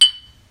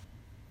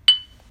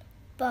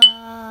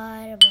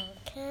Baltimore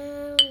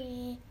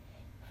County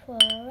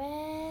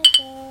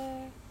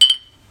forever.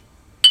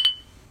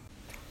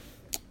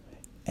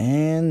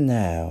 And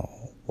now,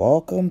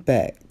 welcome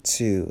back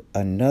to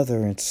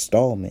another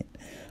installment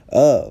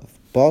of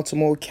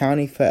Baltimore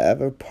County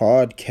Forever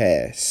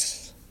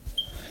podcast.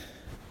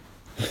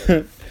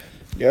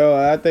 Yo,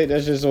 I think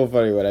that's just so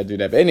funny when I do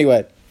that. But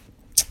anyway,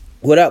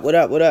 what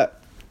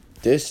up?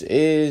 This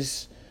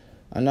is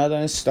another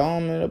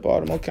installment of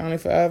Baltimore County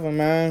Forever,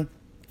 man.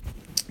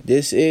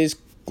 This is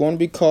going to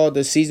be called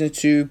the Season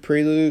 2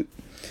 Prelude.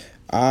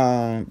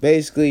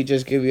 Basically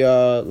just give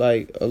y'all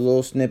like a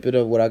little snippet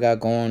of what I got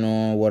going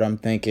on, what I'm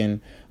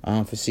thinking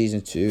for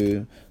season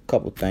 2,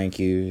 couple thank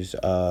yous,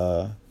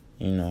 a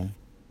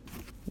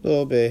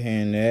little bit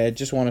here and there.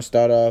 Just want to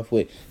start off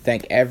with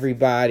thank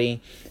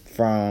everybody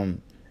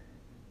from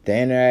the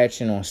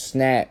interaction on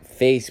Snap,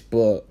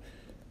 Facebook,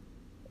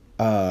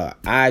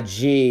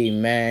 IG,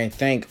 man.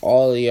 Thank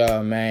all of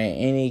y'all, man.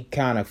 Any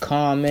kind of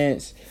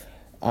comments.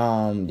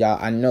 Y'all,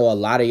 I know a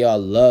lot of y'all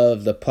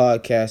love the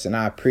podcast, and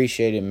I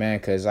appreciate it, man,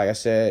 because like I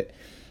said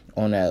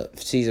on that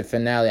season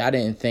finale, I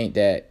didn't think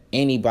that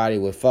anybody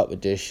would fuck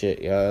with this shit,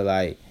 yo.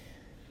 Like,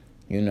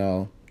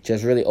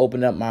 just really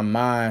opened up my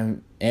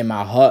mind and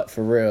my heart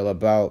for real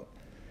about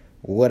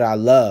what I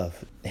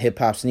love,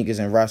 hip-hop, sneakers,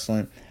 and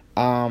wrestling.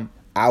 I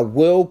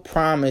will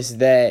promise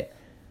that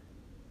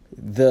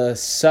the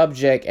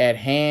subject at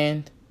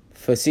hand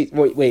for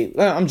wait,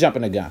 I'm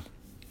jumping the gun.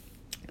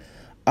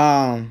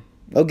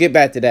 We'll get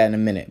back to that in a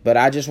minute. But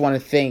I just want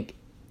to thank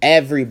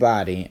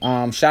everybody.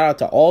 Shout out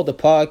to all the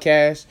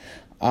podcasts.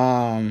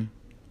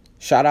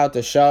 Shout out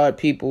to Charlotte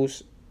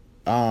Peoples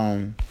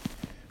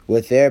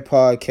with their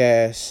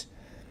podcast,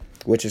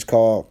 which is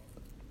called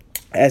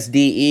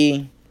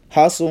SDE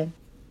Hustle,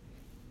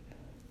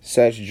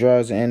 Sex,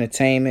 Drugs, and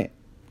Entertainment.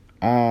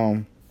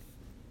 I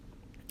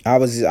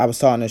was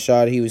talking to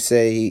Charlotte. He would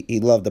say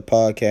he loved the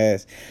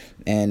podcast,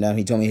 and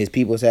he told me his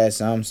peoples had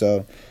some,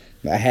 so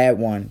I had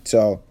one.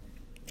 So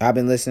I've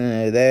been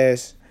listening to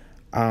theirs.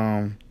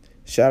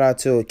 Shout out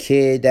to a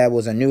kid that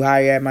was a new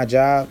hire at my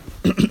job.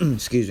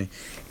 Excuse me.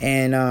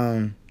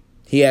 And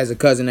he has a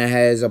cousin that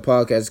has a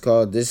podcast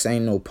called This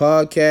Ain't No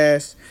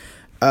Podcast.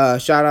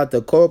 Shout out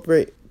to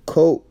Corporate,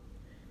 Coat,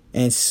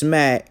 and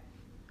Smack.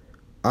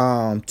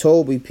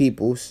 Toby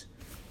Peoples.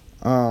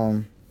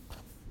 Shout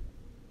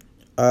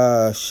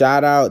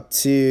out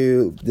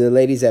to the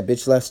ladies at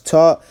Bitch Let's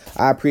Talk.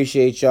 I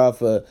appreciate y'all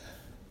for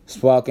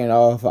sparking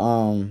off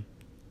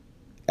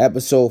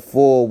episode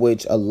 4,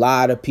 which a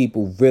lot of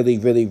people really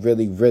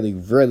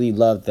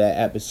loved that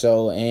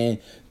episode, and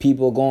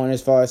people going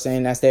as far as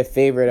saying that's their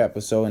favorite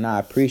episode, and I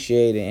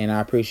appreciate it, and I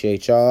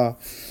appreciate y'all.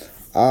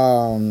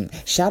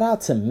 Shout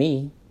out to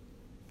me.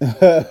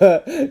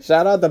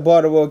 Shout out to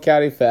Baltimore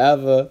County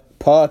Forever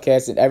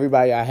podcast and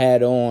everybody I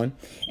had on,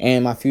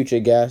 and my future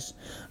guests.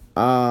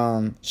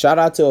 Shout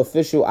out to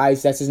Official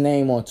Ice, that's his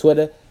name on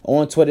Twitter.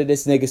 On Twitter,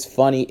 this nigga's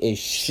funny as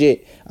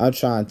shit, I'm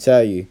trying to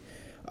tell you.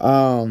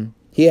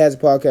 He has a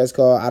podcast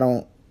called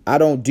I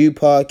don't do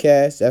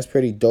podcasts. That's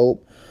pretty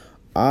dope.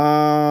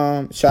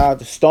 Shout out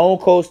to Stone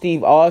Cold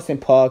Steve Austin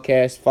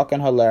podcast, fucking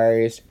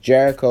hilarious.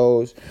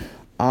 Jericho's.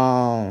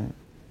 Shout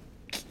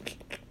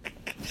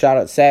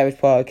out to Savage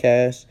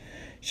podcast.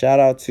 Shout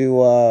out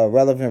to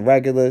Relevant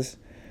Regulars.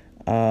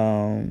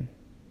 Mouse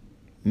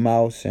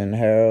and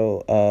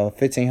Harold.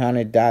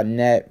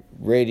 1500.net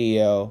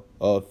radio.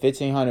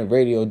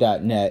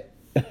 1500radio.net.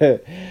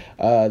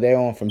 They're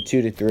on from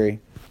 2 to 3.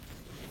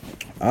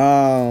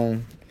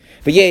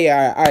 But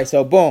yeah, all right,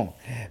 so boom,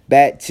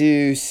 back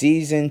to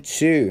season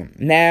 2.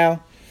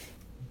 Now,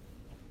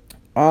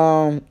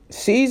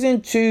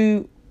 season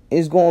 2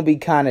 is going to be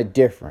kind of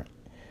different.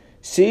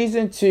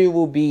 Season 2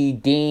 will be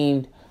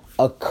deemed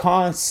a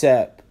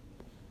concept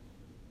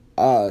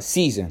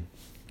season.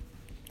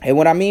 And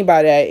what I mean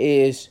by that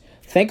is,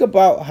 think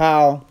about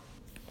how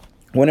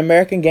when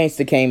American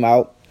Gangster came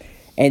out,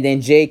 and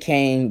then Jay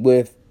came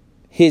with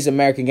his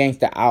American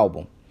Gangster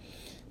album.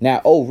 Now,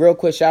 real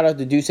quick, shout out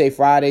to Duce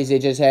Fridays. They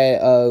just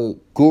had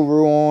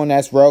Guru on.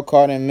 That's Rel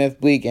Carter and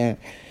Myth Bleak and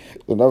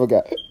another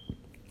guy.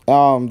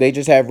 They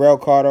just had Rel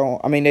Carter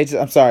on. They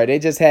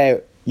just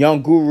had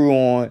Young Guru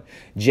on,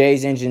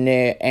 Jay's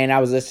Engineer, and I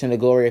was listening to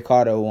Gloria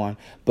Carter on.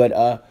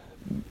 But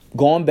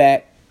going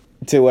back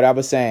to what I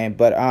was saying,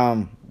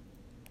 all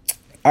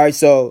right,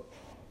 so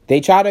they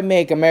tried to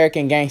make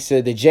American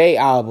Gangster the Jay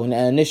album,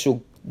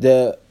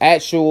 the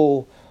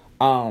actual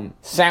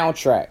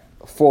soundtrack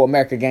for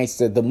American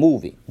Gangster, the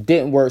movie.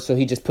 Didn't work, so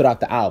he just put out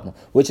the album,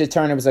 which in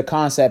turn was a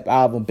concept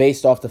album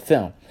based off the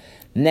film.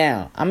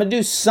 Now, I'm going to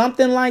do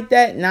something like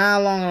that,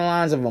 not along the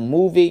lines of a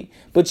movie,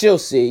 but you'll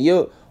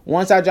see.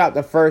 Once I drop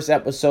the first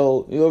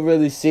episode, you'll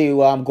really see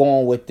where I'm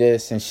going with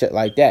this and shit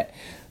like that.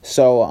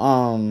 So,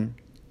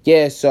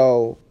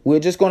 so we're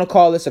just going to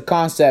call this a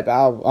concept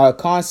album, a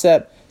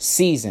concept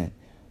season.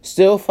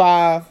 Still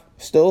five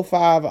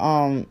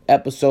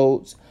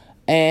episodes,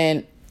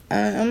 and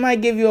I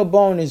might give you a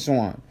bonus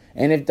one.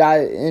 And if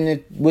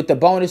with the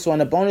bonus one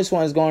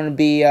is going to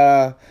be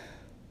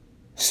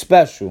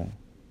special.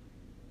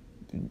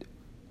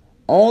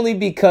 only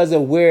because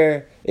of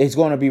where it's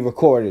going to be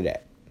recorded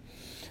at.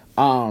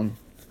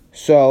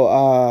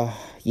 So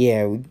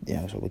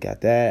we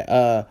got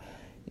that.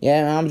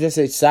 Yeah, I'm just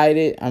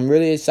excited. I'm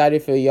really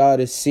excited for y'all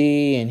to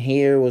see and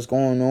hear what's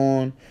going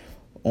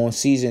on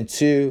season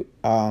 2.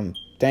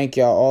 Thank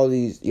y'all. All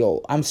these,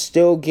 I'm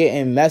still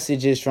getting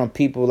messages from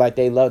people like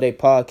they love their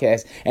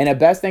podcast. And the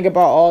best thing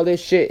about all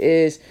this shit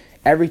is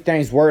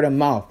everything's word of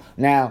mouth.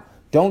 Now,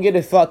 don't get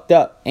it fucked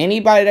up.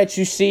 Anybody that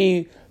you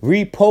see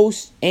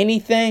repost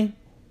anything,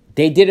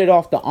 they did it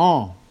off the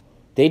arm.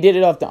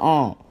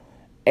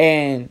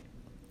 And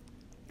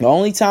the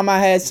only time I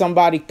had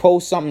somebody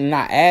post something and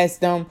I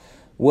asked them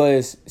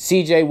was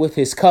CJ with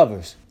his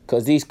covers.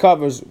 Because these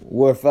covers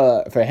were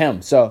for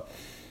him. So,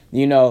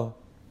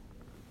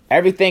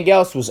 everything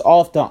else was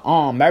off the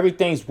arm.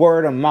 Everything's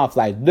word of mouth.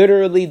 Like,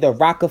 literally the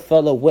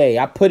Rockefeller way.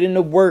 I put in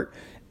the work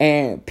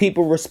and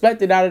people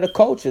respect it out of the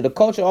culture. The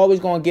culture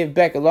always going to give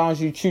back as long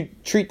as you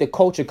treat the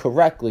culture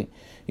correctly.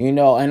 And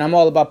I'm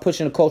all about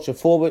pushing the culture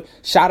forward.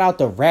 Shout out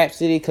to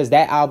Rhapsody because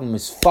that album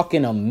is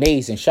fucking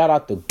amazing. Shout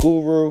out to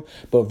Guru.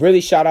 But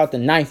really shout out to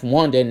Ninth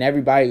Wonder and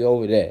everybody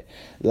over there.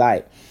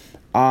 Like,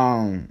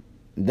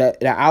 the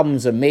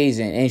album's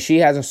amazing. And she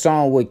has a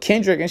song with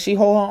Kendrick and she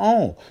hold her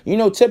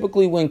own.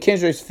 Typically when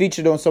Kendrick's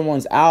featured on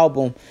someone's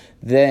album,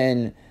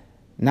 then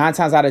 9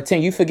 times out of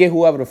 10, you forget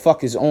whoever the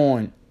fuck is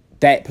on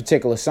that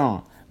particular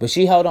song. But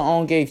she held her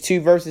own, gave 2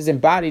 verses and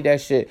bodied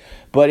that shit.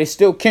 But it's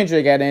still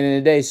Kendrick at the end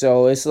of the day.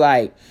 So it's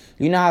like,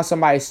 how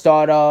somebody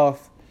start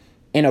off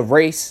in a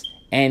race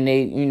and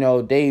they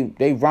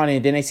run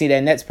and then they see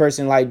that next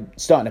person like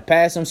starting to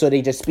pass them. So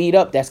they just speed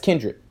up. That's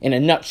Kendrick in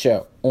a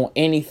nutshell on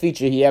any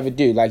feature he ever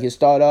do. Like he'll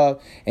start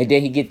off and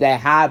then he get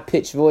that high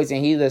pitched voice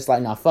and he just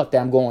like, nah, fuck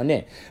that, I'm going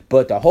in.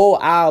 But the whole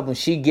album,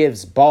 she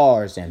gives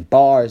bars and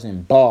bars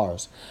and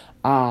bars.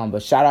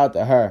 But shout out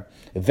to her.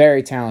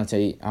 Very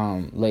talented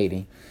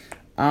lady.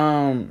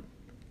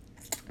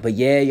 But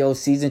yeah,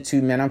 season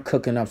 2, man, I'm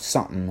cooking up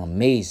something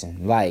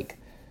amazing. Like,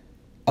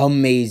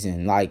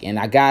 amazing. Like, and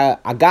I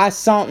got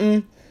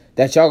something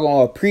that y'all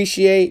gonna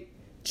appreciate.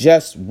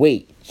 Just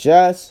wait.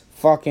 Just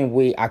fucking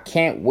wait. I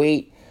can't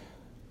wait.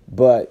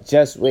 But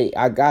just wait.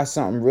 I got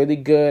something really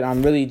good.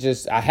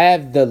 I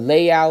have the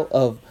layout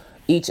of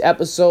each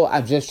episode.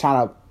 I'm just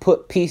trying to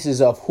put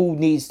pieces of who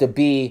needs to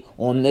be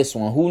on this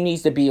one, who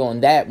needs to be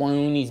on that one,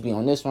 who needs to be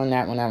on this one,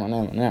 that one, that one, that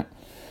one, that.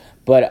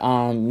 But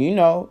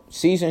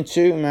season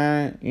 2,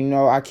 man,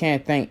 I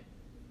can't thank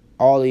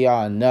all of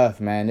y'all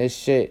enough, man. This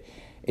shit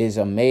is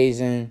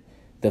amazing.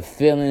 The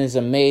feeling is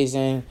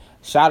amazing.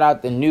 Shout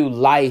out to New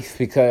Life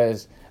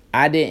because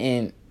I'm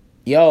trying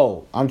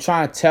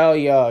to tell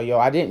y'all,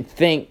 I didn't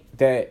think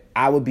that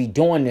I would be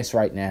doing this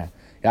right now.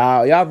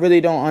 Y'all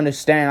really don't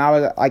understand.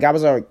 I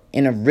was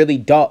in a really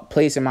dark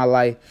place in my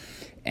life.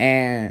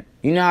 And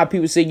you know how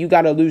people say you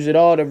got to lose it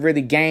all to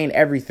really gain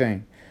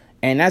everything.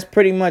 And that's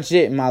pretty much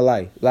it in my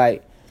life.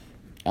 Like,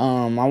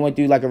 I went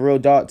through like a real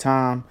dark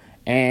time.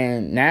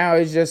 And now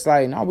it's just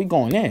like, no, we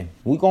going in.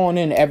 We going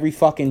in every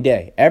fucking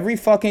day. Every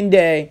fucking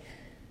day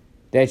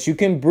that you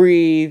can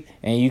breathe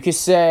and you can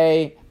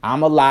say,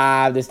 I'm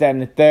alive, this, that,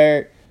 and the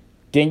third.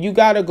 Then you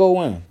got to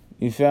go in.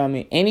 You feel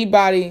me?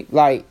 Anybody,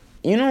 like,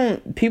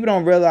 people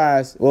don't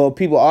realize, well,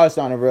 people are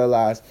starting to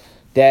realize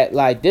that,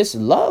 like, this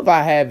love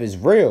I have is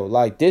real.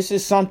 Like, this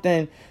is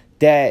something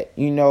that,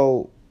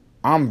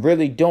 I'm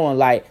really doing.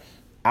 Like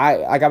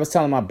I was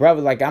telling my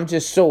brother, like, I'm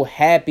just so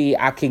happy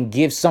I can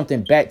give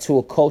something back to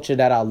a culture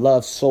that I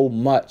love so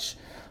much.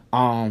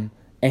 And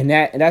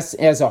that's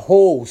as a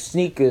whole,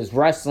 sneakers,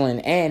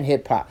 wrestling, and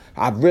hip hop.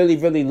 I really,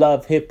 really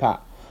love hip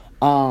hop.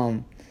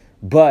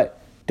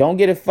 But don't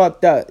get it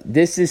fucked up.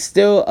 This is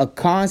still a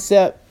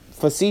concept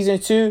for season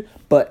 2,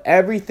 but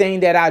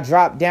everything that I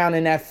dropped down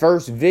in that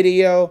first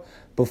video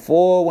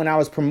before when I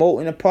was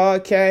promoting the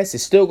podcast,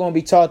 it's still going to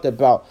be talked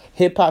about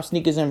hip-hop,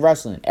 sneakers, and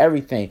wrestling,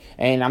 everything.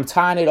 And I'm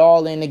tying it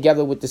all in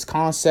together with this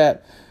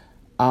concept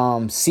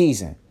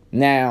season.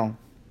 Now,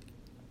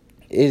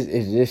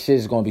 this shit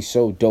is going to be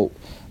so dope.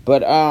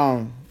 But,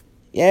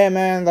 yeah,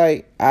 man,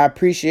 like, I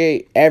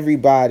appreciate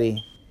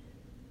everybody.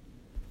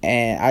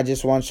 And I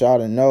just want y'all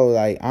to know,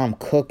 like, I'm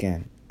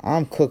cooking.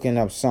 I'm cooking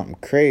up something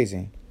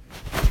crazy.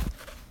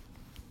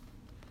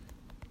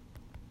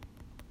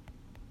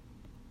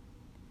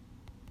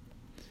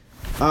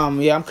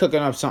 Yeah, I'm cooking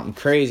up something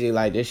crazy.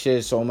 Like, this shit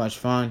is so much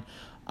fun.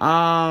 Did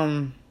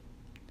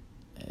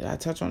I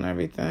touch on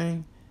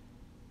everything?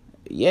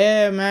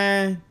 Yeah,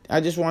 man. I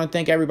just want to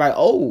thank everybody.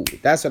 Oh,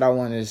 that's what I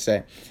wanted to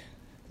say.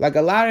 Like,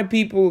 a lot of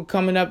people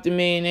coming up to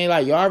me and they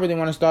like, yo, I really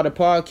want to start a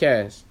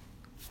podcast.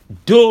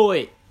 Do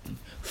it.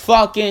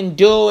 Fucking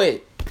do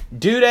it.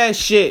 Do that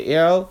shit,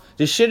 yo.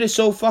 The shit is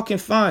so fucking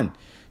fun.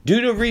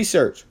 Do the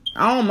research.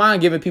 I don't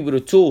mind giving people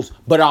the tools,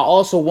 but I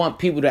also want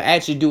people to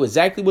actually do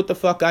exactly what the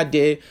fuck I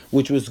did,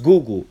 which was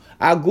Google.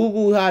 I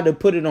Googled how to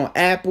put it on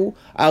Apple.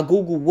 I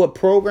Googled what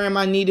program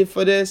I needed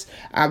for this.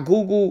 I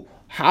Googled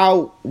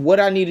what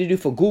I need to do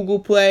for Google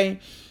Play.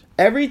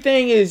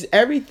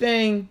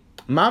 Everything.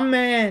 My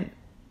man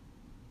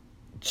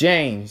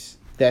James,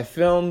 that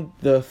filmed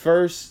the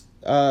first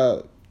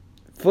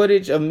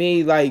footage of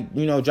me, like,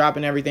 you know,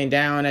 dropping everything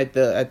down at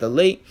the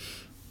lake.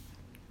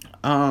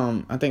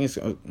 I think it's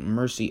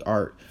Mercy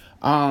Art.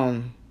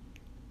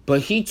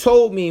 But he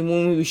told me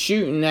when we were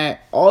shooting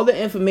that all the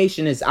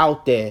information is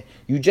out there.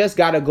 You just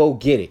gotta go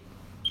get it.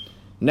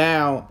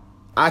 Now,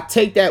 I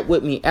take that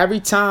with me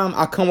every time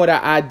I come with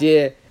an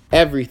idea.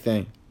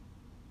 Everything.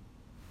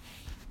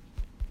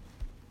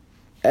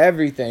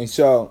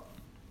 So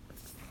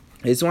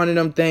it's one of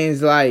them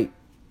things like,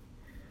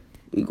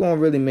 we gonna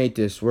really make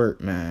this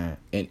work, man.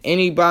 And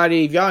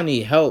anybody, if y'all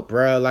need help,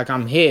 bro, like,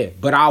 I'm here.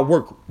 But I'll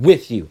work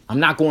with you. I'm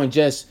not going to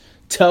just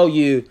tell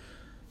you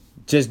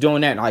just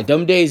doing that. Like,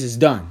 them days is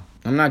done.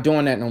 I'm not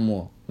doing that no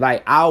more.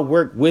 Like, I'll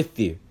work with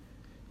you.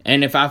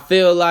 And if I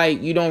feel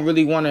like you don't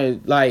really want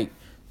to, like,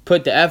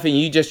 put the effort and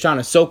you just trying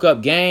to soak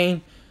up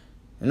game,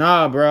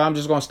 nah, bro, I'm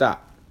just going to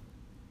stop.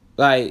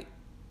 Like,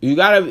 you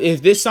got to,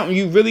 if this something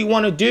you really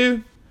want to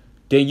do,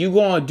 then you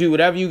going to do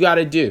whatever you got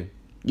to do.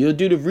 You'll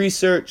do the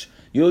research.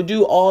 You'll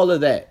do all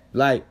of that.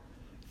 Like,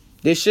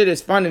 this shit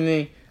is fun to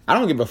me. I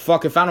don't give a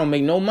fuck if I don't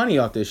make no money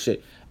off this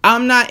shit.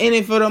 I'm not in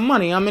it for the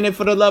money. I'm in it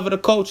for the love of the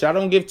culture. I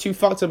don't give two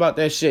fucks about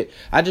that shit.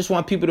 I just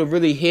want people to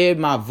really hear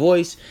my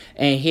voice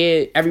and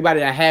hear everybody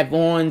that have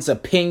on's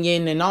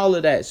opinion and all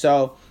of that.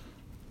 So,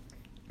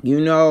 you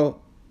know,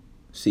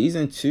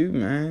 season 2,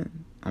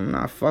 man, I'm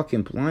not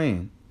fucking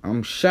playing.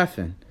 I'm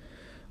chefing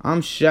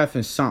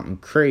something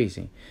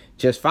crazy.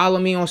 Just follow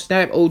me on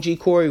Snap, OG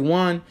Corey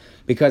 1,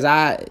 because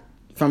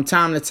from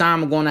time to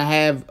time, I'm going to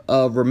have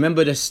a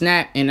Remember to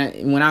Snap.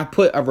 And when I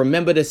put a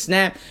Remember to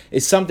Snap,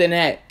 it's something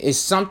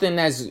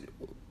that's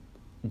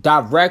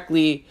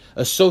directly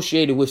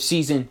associated with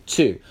season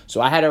 2. So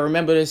I had a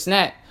Remember to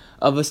Snap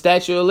of a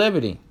Statue of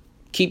Liberty.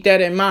 Keep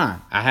that in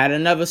mind. I had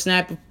another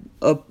snap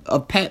of a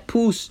Pat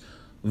Poose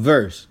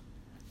verse.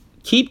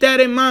 Keep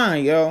that in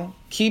mind, yo.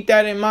 Keep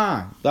that in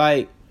mind.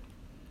 Like,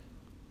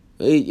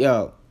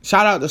 yo,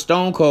 shout out to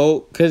Stone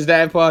Cold, because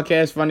that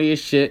podcast funny as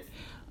shit.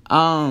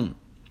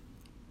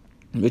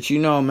 But you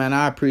know, man,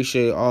 I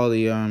appreciate all of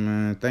y'all,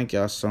 man. Thank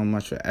y'all so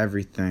much for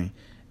everything.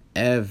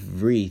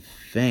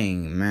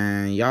 Everything,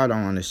 man. Y'all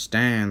don't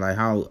understand, like,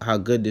 how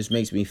good this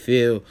makes me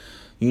feel.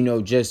 You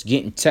know, just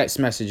getting text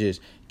messages,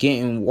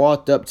 getting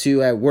walked up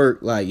to at work,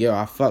 like, yo,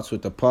 I fucks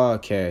with the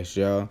podcast,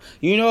 yo.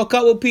 You know, a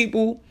couple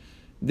people,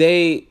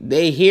 they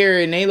hear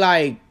and they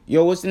like,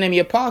 yo, what's the name of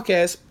your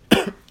podcast?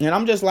 And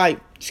I'm just like,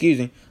 excuse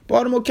me,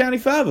 Baltimore County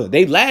Forever.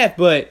 They laugh,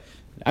 but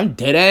I'm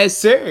dead ass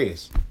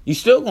serious. You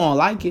still gonna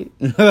like it.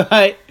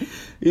 Like,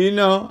 you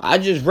know, I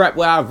just rep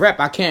where I rep.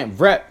 I can't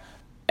rep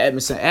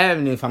Edmondson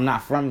Avenue if I'm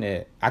not from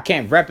there. I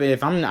can't rep it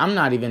if I'm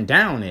not even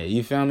down there.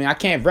 You feel me? I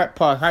can't rep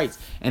Park Heights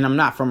and I'm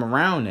not from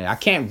around there. I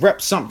can't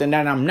rep something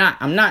that I'm not.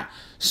 I'm not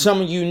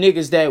some of you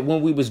niggas that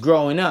when we was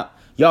growing up,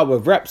 y'all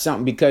would rep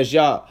something because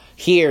y'all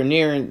here,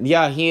 near, and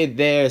y'all here,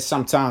 there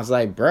sometimes.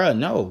 Like, bruh,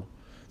 no.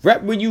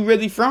 Rep where you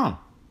really from.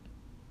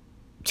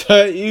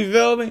 You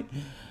feel me?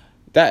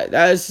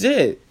 That's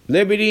it.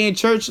 Liberty and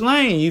Church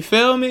Lane, you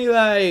feel me?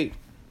 Like,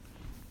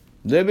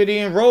 Liberty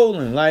and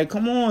Rolling. Like,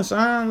 come on,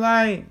 son.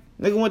 Like,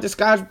 nigga went to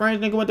Scotch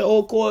Branch, nigga went to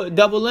Old Court,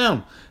 Double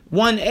M.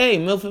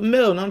 1A, Milford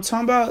Mill. And I'm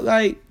talking about,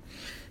 like,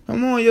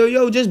 come on,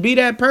 yo, just be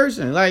that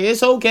person. Like,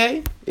 it's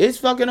okay. It's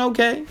fucking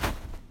okay.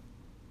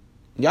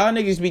 Y'all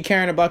niggas be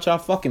caring about y'all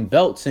fucking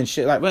belts and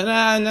shit. Like, but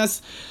nah,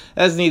 that's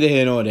neither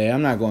here nor there.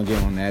 I'm not going to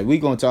get on that. We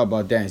going to talk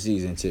about that in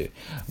season 2.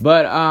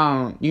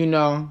 But, you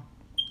know,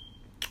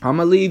 I'm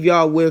going to leave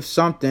y'all with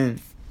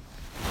something.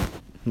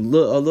 A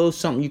little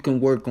something you can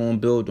work on,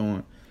 build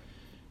on.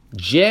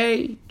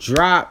 Jay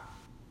dropped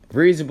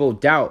Reasonable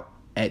Doubt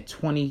at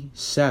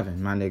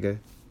 27, my nigga.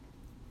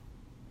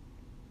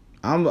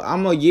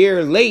 I'm a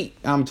year late.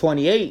 I'm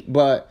 28,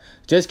 but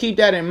just keep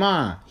that in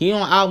mind. He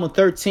on album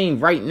 13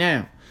 right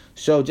now.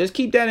 So just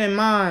keep that in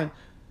mind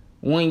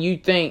when you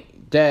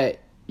think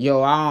that,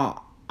 yo, I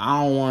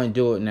don't want to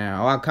do it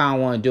now. Or I kind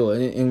of want to do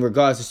it. In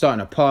regards to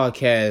starting a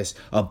podcast,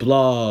 a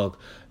blog,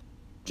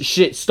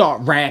 shit,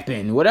 start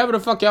rapping, whatever the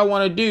fuck y'all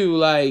want to do.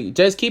 Like,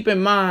 just keep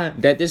in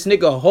mind that this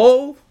nigga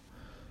Hov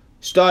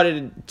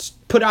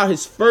put out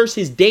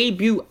his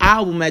debut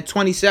album at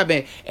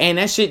 27, and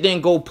that shit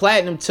didn't go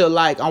platinum till,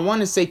 like, I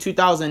want to say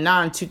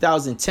 2009,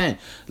 2010.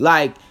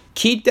 Like,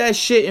 keep that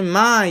shit in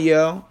mind,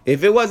 yo.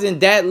 If it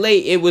wasn't that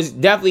late, it was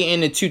definitely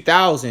in the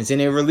 2000s,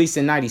 and it released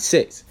in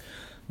 96.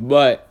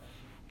 But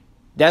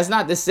that's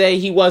not to say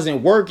he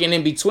wasn't working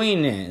in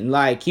between then.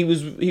 Like, he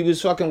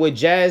was fucking with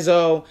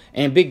Jaz-O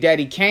and Big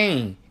Daddy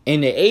Kane in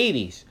the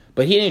 80s.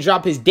 But he didn't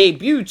drop his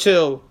debut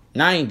till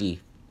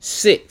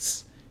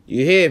 96.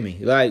 You hear me?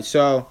 Like,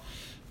 so,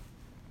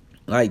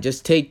 like,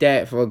 just take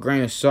that for a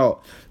grain of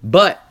salt.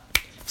 But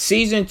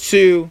season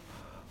 2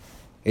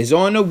 is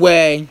on the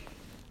way.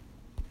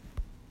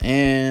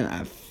 And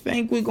I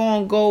think we're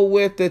going to go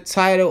with the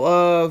title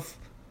of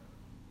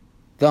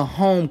The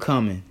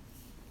Homecoming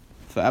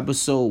for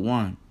episode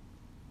 1.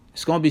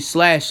 It's going to be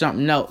 /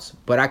 something else,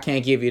 but I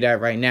can't give you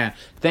that right now.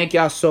 Thank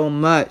y'all so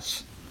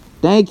much.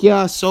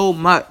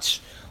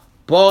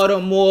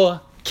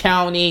 Baltimore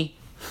County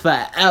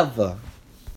forever.